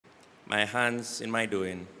my hands in my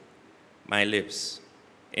doing, my lips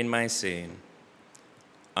in my saying.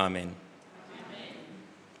 Amen. Amen.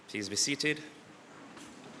 Please be seated.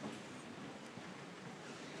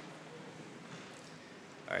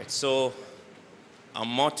 All right, so a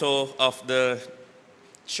motto of the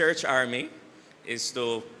church army is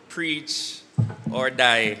to preach or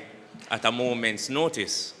die at a moment's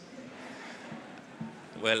notice.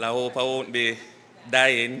 Well, I hope I won't be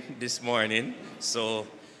dying this morning, so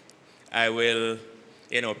I will,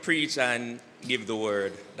 preach and give the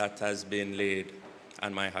word that has been laid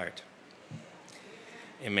on my heart.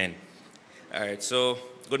 Amen. All right, so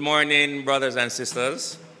good morning, brothers and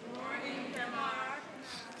sisters. Good morning,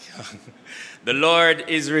 Kemar. The Lord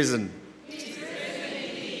is risen. He is risen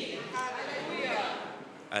indeed. Hallelujah.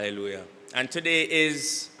 Hallelujah. And today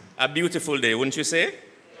is a beautiful day, wouldn't you say? Yes.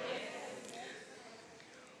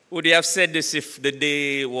 Would you have said this if the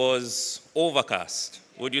day was overcast?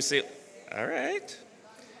 Would you say, all right?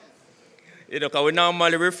 We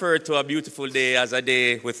normally refer to a beautiful day as a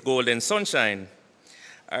day with golden sunshine.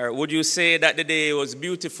 Or would you say that the day was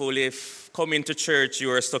beautiful if coming to church you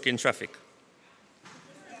were stuck in traffic?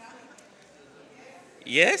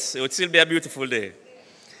 Yes, it would still be a beautiful day.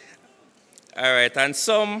 All right, and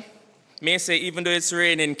some may say even though it's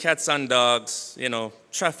raining cats and dogs,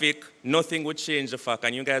 traffic, nothing would change the fact,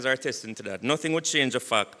 and you guys are attesting to that, nothing would change the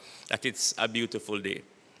fact that it's a beautiful day.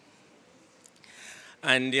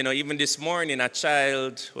 And, even this morning,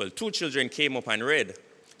 two children came up and read.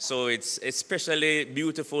 So it's especially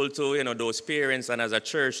beautiful to, those parents and as a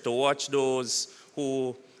church to watch those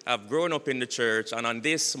who have grown up in the church and on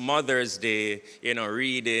this Mother's Day,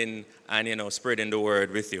 reading and, spreading the word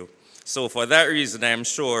with you. So for that reason, I'm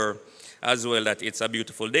sure as well that it's a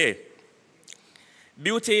beautiful day.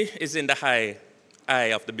 Beauty is in the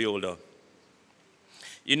eye of the beholder.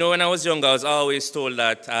 When I was young, I was always told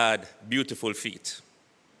that I had beautiful feet.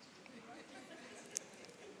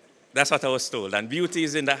 That's what I was told. And beauty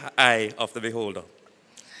is in the eye of the beholder.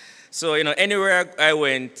 So, anywhere I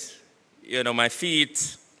went, my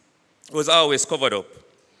feet was always covered up.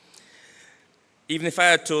 Even if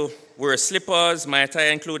I had to wear slippers, my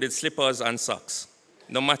attire included slippers and socks.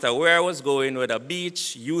 No matter where I was going, whether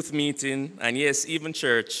beach, youth meeting, and yes, even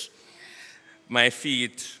church, my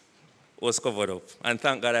feet was covered up. And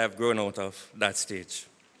thank God I've grown out of that stage.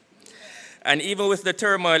 And even with the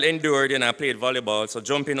turmoil endured, I played volleyball, so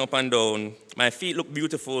jumping up and down, my feet look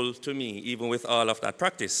beautiful to me, even with all of that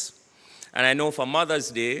practice. And I know for Mother's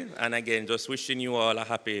Day, and again, just wishing you all a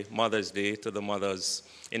happy Mother's Day to the mothers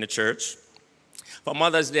in the church. For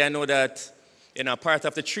Mother's Day, I know that, part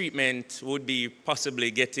of the treatment would be possibly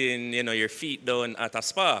getting, your feet done at a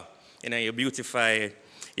spa. You beautify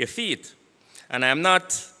your feet. And I'm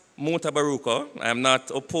not mutabaruka, I'm not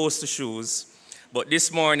opposed to shoes. But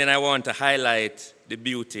this morning, I want to highlight the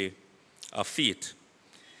beauty of feet.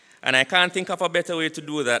 And I can't think of a better way to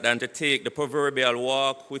do that than to take the proverbial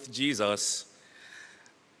walk with Jesus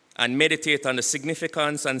and meditate on the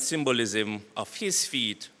significance and symbolism of his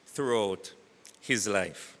feet throughout his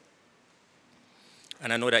life.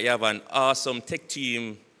 And I know that you have an awesome tech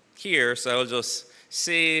team here, so I'll just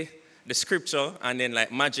say the scripture, and then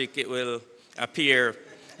like magic, it will appear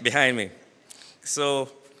behind me. So,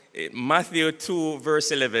 Matthew 2,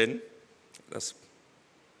 verse 11.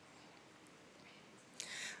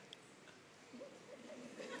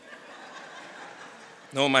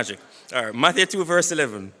 No magic. All right, Matthew 2, verse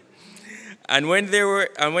 11. And when they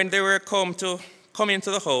were come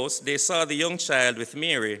into the house, they saw the young child with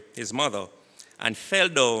Mary, his mother, and fell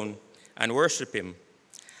down and worshipped him.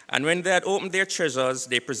 And when they had opened their treasures,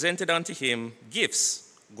 they presented unto him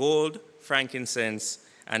gifts, gold, frankincense,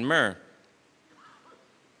 and myrrh.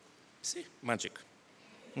 See, magic.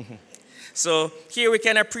 So here we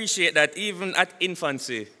can appreciate that even at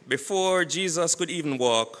infancy, before Jesus could even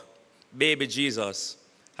walk, baby Jesus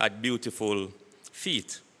had beautiful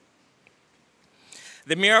feet.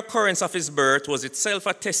 The mere occurrence of his birth was itself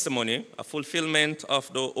a testimony, a fulfillment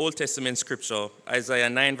of the Old Testament scripture, Isaiah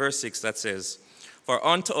 9, verse 6, that says, "For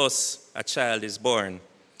unto us a child is born,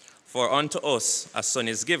 for unto us a son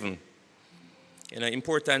is given."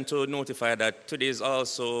 Important to notify that today is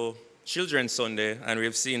also Children's Sunday, and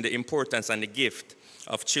we've seen the importance and the gift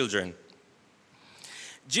of children.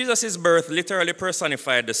 Jesus' birth literally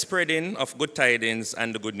personified the spreading of good tidings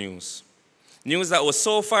and the good news. News that was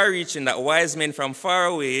so far-reaching that wise men from far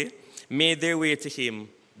away made their way to him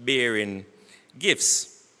bearing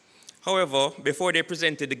gifts. However, before they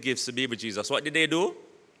presented the gifts to baby Jesus, what did they do?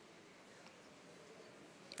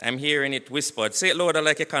 I'm hearing it whispered. Say it louder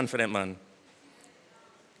like a confident man.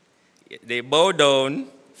 They bowed down,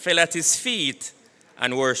 fell at his feet,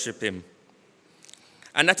 and worship him.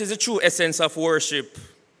 And that is the true essence of worship,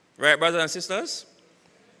 right, brothers and sisters?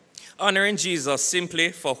 Honoring Jesus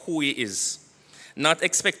simply for who he is, not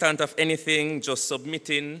expectant of anything, just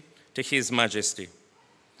submitting to his majesty.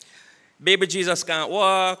 Baby Jesus can't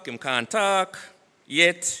walk, he can't talk,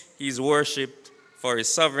 yet he's worshipped for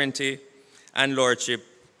his sovereignty and lordship,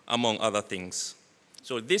 among other things.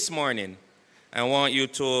 So this morning, I want you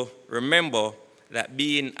to remember that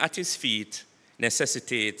being at his feet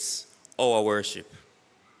necessitates our worship.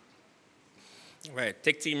 All right,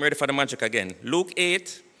 take team ready for the magic again. Luke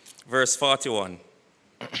 8, verse 41.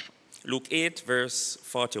 Luke 8, verse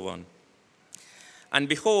 41. And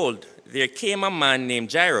behold, there came a man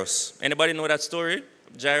named Jairus. Anybody know that story?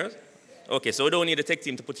 Jairus? Okay, so we don't need the tech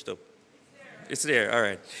team to put it up. It's there, all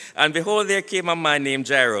right. And behold, there came a man named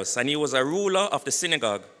Jairus, and he was a ruler of the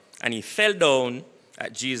synagogue, and he fell down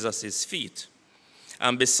at Jesus' feet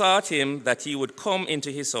and besought him that he would come into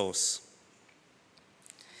his house.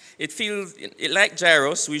 It feels like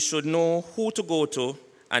Jairus, we should know who to go to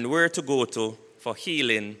and where to go to for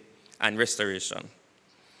healing and restoration.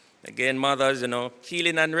 Again, mothers,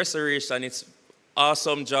 healing and restoration, it's an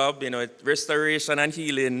awesome job. Restoration and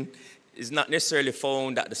healing is not necessarily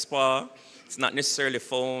found at the spa. It's not necessarily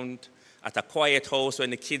found at a quiet house when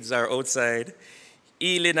the kids are outside.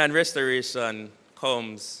 Healing and restoration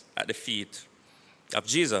comes at the feet of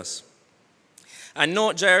Jesus. And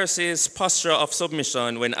note Jairus' posture of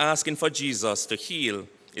submission when asking for Jesus to heal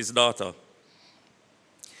his daughter.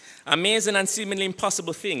 Amazing and seemingly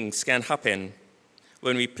impossible things can happen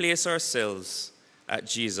when we place ourselves at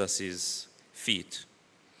Jesus' feet.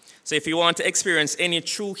 So if you want to experience any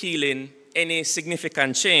true healing, any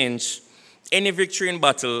significant change, any victory in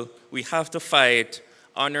battle, we have to fight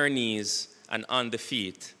on our knees and on the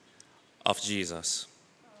feet of Jesus.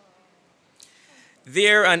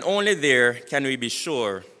 There and only there can we be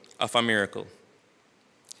sure of a miracle.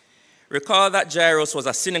 Recall that Jairus was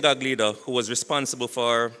a synagogue leader who was responsible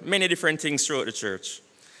for many different things throughout the church.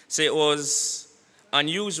 So it was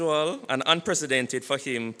unusual and unprecedented for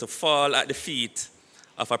him to fall at the feet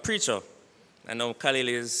of a preacher. And now Khalil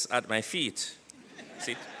is at my feet.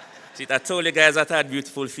 See, I told you guys that I had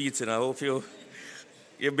beautiful feet, and I hope you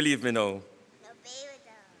believe me now.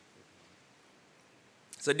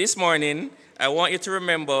 So this morning, I want you to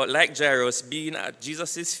remember, like Jairus, being at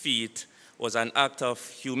Jesus' feet was an act of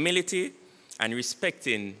humility and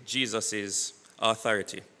respecting Jesus'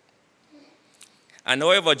 authority. And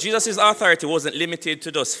however, Jesus' authority wasn't limited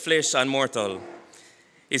to just flesh and mortal.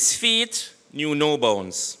 His feet knew no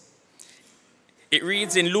bounds. It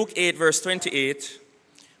reads in Luke 8, verse 28,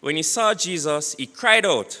 when he saw Jesus, he cried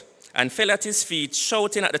out and fell at his feet,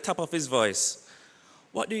 shouting at the top of his voice,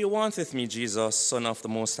 "What do you want with me, Jesus, Son of the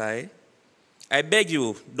Most High? I beg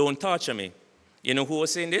you, don't torture me." You know who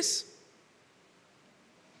was saying this?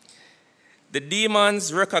 The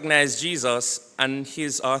demons recognized Jesus and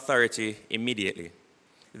his authority immediately.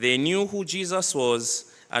 They knew who Jesus was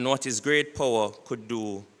and what his great power could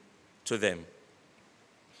do to them.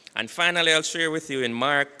 And finally, I'll share with you in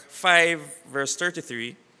Mark 5, verse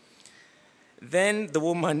 33, Then the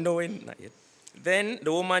woman knowing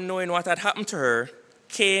what had happened to her,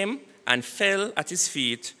 came and fell at his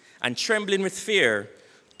feet, and trembling with fear,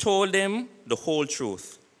 told him the whole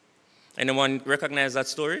truth. Anyone recognize that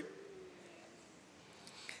story?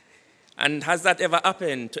 And has that ever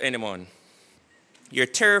happened to anyone? You're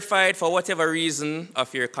terrified for whatever reason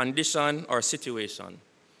of your condition or situation.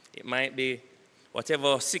 It might be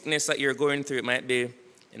whatever sickness that you're going through. It might be,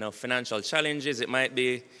 financial challenges. It might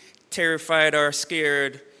be terrified or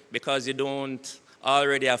scared because you don't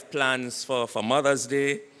already have plans for Mother's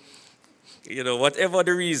Day. Whatever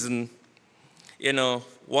the reason,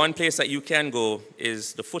 one place that you can go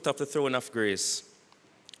is the foot of the throne of grace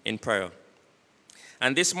in prayer.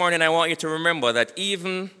 And this morning I want you to remember that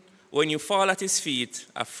even when you fall at his feet,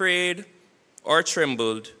 afraid or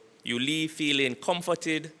trembled, you leave feeling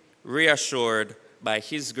comforted, reassured by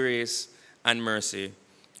his grace and mercy,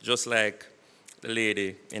 just like the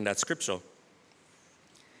lady in that scripture.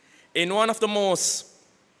 In one of the most,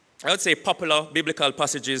 I would say, popular biblical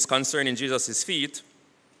passages concerning Jesus' feet,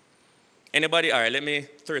 anybody? All right, let me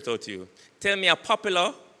throw it out to you. Tell me a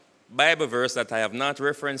popular Bible verse that I have not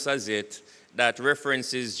referenced as yet that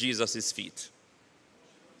references Jesus' feet.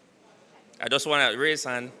 I just want to raise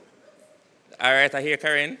hand. All right, I hear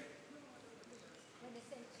Karen.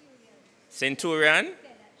 Centurion.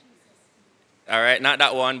 All right, not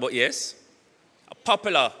that one, but yes. A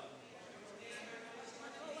popular.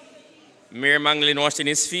 Mary Magdalene washing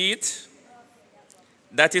his feet.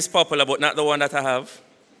 That is popular, but not the one that I have.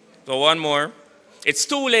 So one more. It's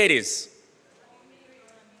two ladies.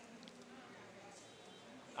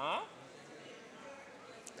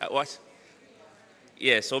 What?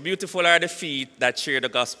 Yeah, so beautiful are the feet that share the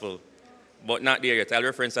gospel, but not there yet. I'll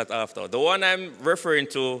reference that after. The one I'm referring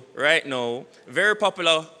to right now, very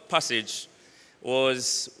popular passage,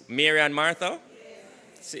 was Mary and Martha.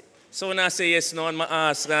 See, so when I say yes, no, and I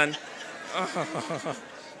ask, and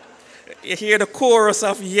you hear the chorus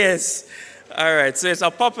of yes. All right, so it's a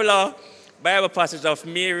popular Bible passage of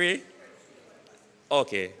Mary.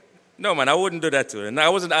 Okay. No, man, I wouldn't do that to her. And I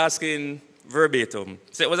wasn't asking verbatim.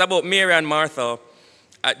 So it was about Mary and Martha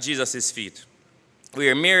at Jesus' feet,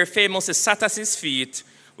 where Mary famously sat at his feet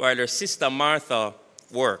while her sister Martha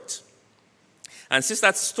worked. And since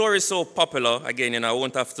that story is so popular, again, I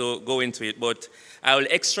won't have to go into it, but I will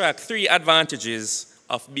extract 3 advantages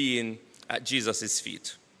of being at Jesus'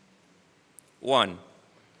 feet. 1,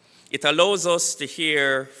 it allows us to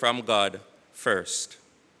hear from God first.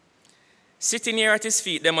 Sitting here at his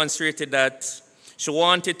feet demonstrated that she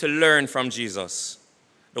wanted to learn from Jesus.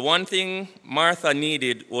 The one thing Martha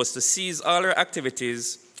needed was to cease all her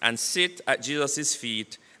activities and sit at Jesus'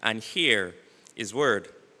 feet and hear his word.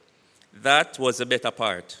 That was the better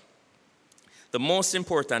part. The most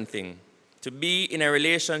important thing, to be in a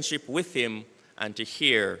relationship with him and to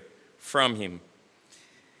hear from him.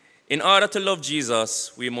 In order to love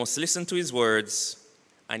Jesus, we must listen to his words,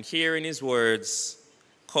 and hearing his words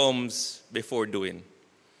comes before doing.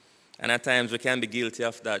 And at times we can be guilty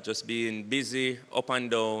of that, just being busy, up and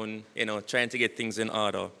down, trying to get things in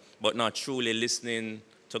order, but not truly listening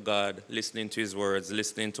to God, listening to his words,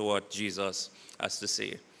 listening to what Jesus has to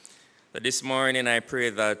say. But this morning I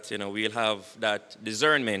pray that we'll have that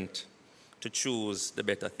discernment to choose the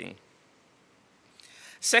better thing.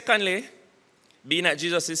 Secondly, being at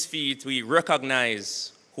Jesus' feet, we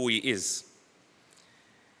recognize who he is.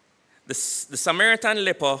 The Samaritan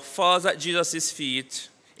leper falls at Jesus' feet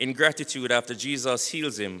in gratitude after Jesus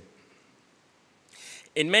heals him.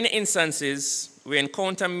 In many instances, we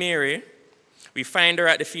encounter Mary, we find her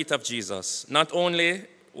at the feet of Jesus, not only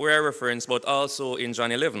where I reference, but also in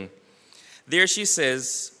John 11. There she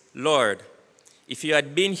says, "Lord, if you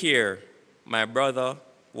had been here, my brother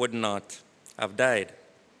would not have died."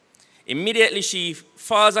 Immediately she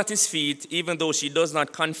falls at his feet, even though she does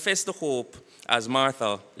not confess the hope as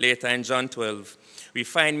Martha. Later in John 12, we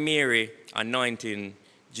find Mary anointing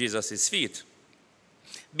Jesus' feet.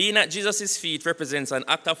 Being at Jesus' feet represents an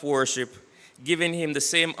act of worship, giving him the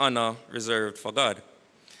same honor reserved for God.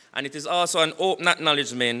 And it is also an open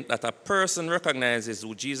acknowledgement that a person recognizes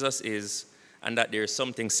who Jesus is and that there is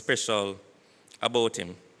something special about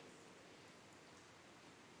him.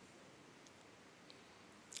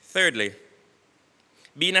 Thirdly,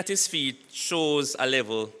 being at his feet shows a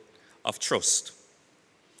level of trust.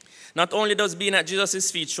 Not only does being at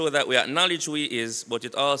Jesus' feet show that we acknowledge who he is, but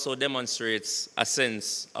it also demonstrates a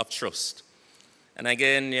sense of trust. And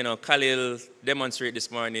again, Khalil demonstrated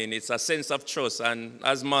this morning, it's a sense of trust. And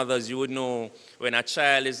as mothers, you would know when a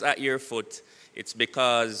child is at your foot, it's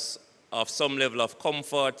because of some level of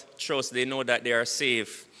comfort, trust. They know that they are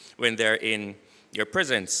safe when they're in your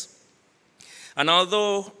presence. And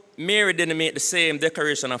although Mary didn't make the same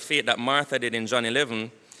declaration of faith that Martha did in John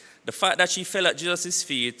 11, the fact that she fell at Jesus'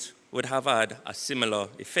 feet would have had a similar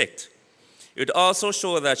effect. It would also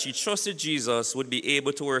show that she trusted Jesus would be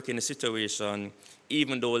able to work in the situation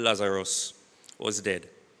even though Lazarus was dead.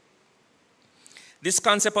 This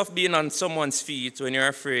concept of being on someone's feet when you're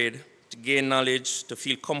afraid, to gain knowledge, to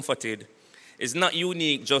feel comforted, is not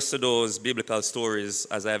unique just to those biblical stories,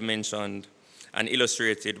 as I've mentioned and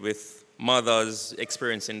illustrated, with mothers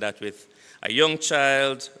experiencing that with a young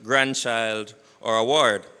child, grandchild, or a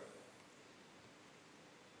ward.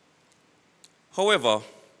 However,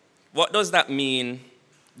 what does that mean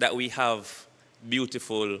that we have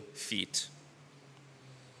beautiful feet?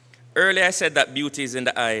 Earlier I said that beauty is in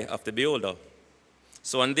the eye of the beholder.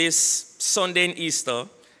 So on this Sunday in Easter,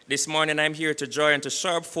 this morning I'm here to draw into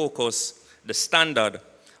sharp focus the standard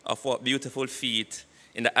of what beautiful feet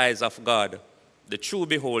in the eyes of God, the true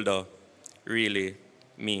beholder, really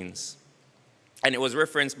means. And it was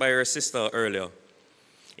referenced by our sister earlier.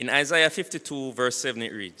 In Isaiah 52, verse 7,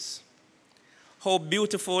 it reads, "How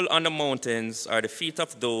beautiful on the mountains are the feet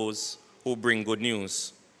of those who bring good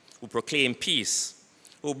news, who proclaim peace,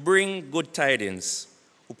 who bring good tidings,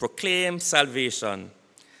 who proclaim salvation,"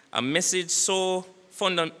 a message so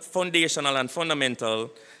foundational and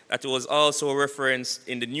fundamental that it was also referenced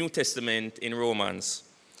in the New Testament in Romans.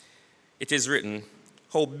 It is written,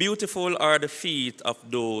 "How beautiful are the feet of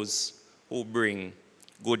those who bring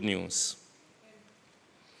good news."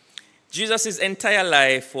 Jesus' entire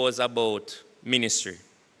life was about ministry.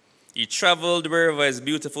 He traveled wherever his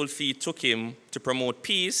beautiful feet took him to promote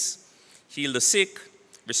peace, heal the sick,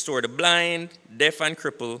 restore the blind, deaf, and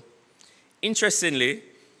crippled. Interestingly,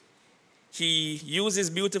 he used his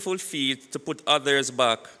beautiful feet to put others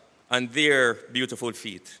back on their beautiful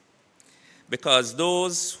feet. Because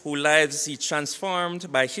those whose lives he transformed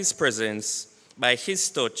by his presence, by his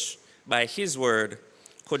touch, by his word,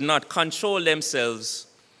 could not control themselves,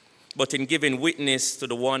 but in giving witness to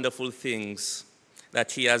the wonderful things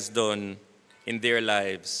that he has done in their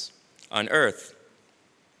lives on earth.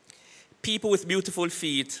 People with beautiful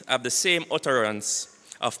feet have the same utterance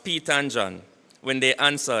of Peter and John when they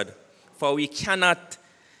answered, "For we cannot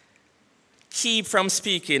keep from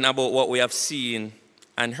speaking about what we have seen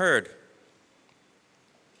and heard."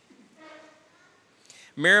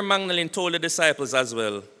 Mary Magdalene told the disciples as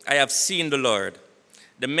well, "I have seen the Lord."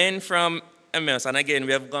 The men from Emmaus, and again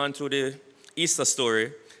we have gone through the Easter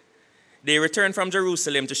story, they returned from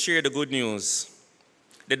Jerusalem to share the good news.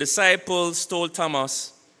 The disciples told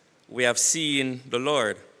Thomas, "We have seen the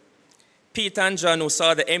Lord." Peter and John, who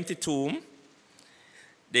saw the empty tomb,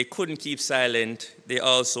 they couldn't keep silent. They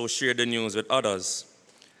also shared the news with others.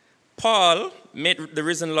 Paul met the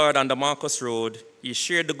risen Lord on the Damascus Road. He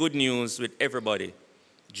shared the good news with everybody,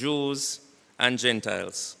 Jews and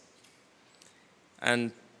Gentiles.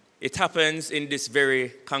 And it happens in this very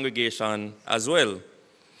congregation as well.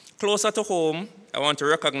 Closer to home, I want to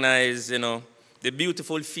recognize, the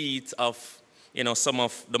beautiful feet of, some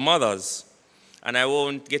of the mothers. And I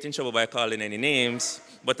won't get in trouble by calling any names,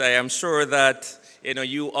 but I am sure that,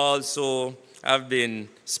 you also have been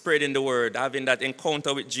spreading the word, having that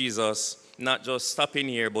encounter with Jesus, not just stopping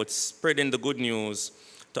here, but spreading the good news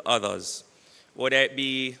to others. Whether it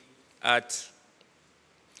be at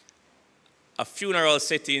a funeral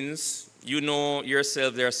settings,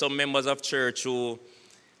 yourself, there are some members of church who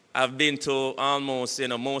have been to almost,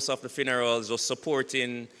 most of the funerals, or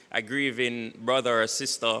supporting a grieving brother or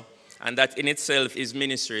sister, and that in itself is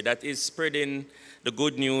ministry. That is spreading the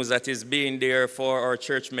good news, that is being there for our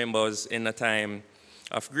church members in a time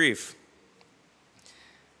of grief.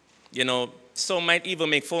 Some might even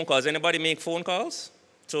make phone calls. Anybody make phone calls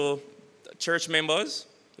to church members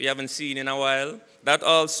we haven't seen in a while? That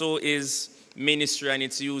also is ministry, and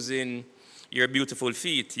it's using your beautiful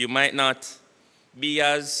feet. You might not be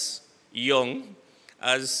as young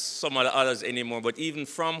as some of the others anymore, but even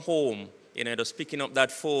from home, just picking up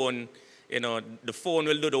that phone, the phone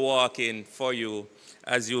will do the walking for you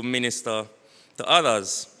as you minister to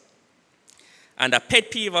others. And a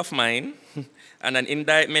pet peeve of mine and an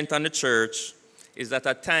indictment on the church is that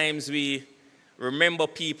at times we remember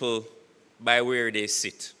people by where they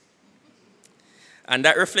sit. And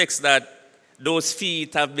that reflects that those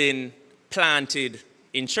feet have been planted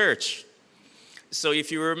in church. So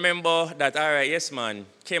if you remember that, all right, yes, man,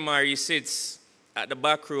 Kemar, he sits at the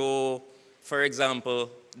back row, for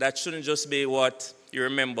example, that shouldn't just be what you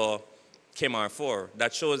remember Kemar for.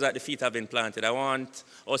 That shows that the feet have been planted. I want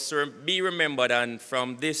us to be remembered, and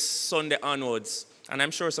from this Sunday onwards, and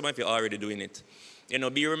I'm sure some of you are already doing it,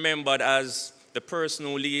 be remembered as the person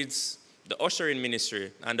who leads the ushering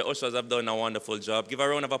ministry, and the ushers have done a wonderful job. Give a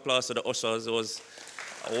round of applause to the ushers. It was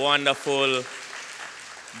a wonderful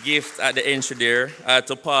gift at the entry there. I had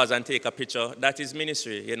to pause and take a picture. That is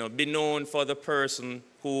ministry. Be known for the person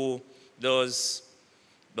who does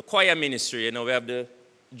the choir ministry. We have the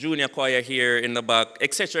junior choir here in the back,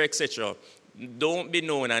 etc., etc. Don't be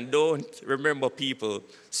known and don't remember people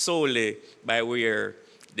solely by where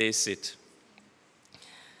they sit.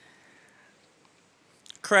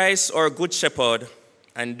 Christ, our good shepherd,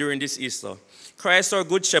 and during this Easter, Christ, our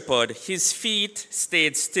good shepherd, his feet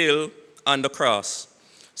stayed still on the cross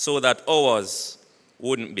so that ours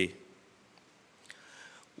wouldn't be.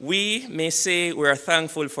 We may say we are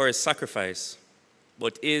thankful for his sacrifice,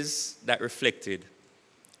 but is that reflected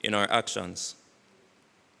in our actions?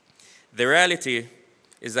 The reality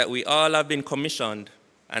is that we all have been commissioned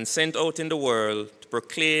and sent out in the world to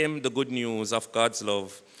proclaim the good news of God's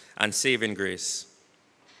love and saving grace.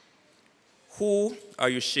 Who are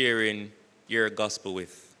you sharing your gospel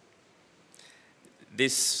with?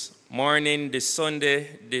 This morning, this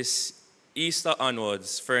Sunday, this Easter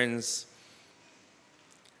onwards, friends,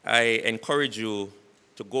 I encourage you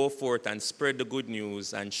to go forth and spread the good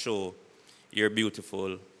news and show your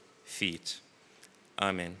beautiful feet.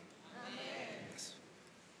 Amen.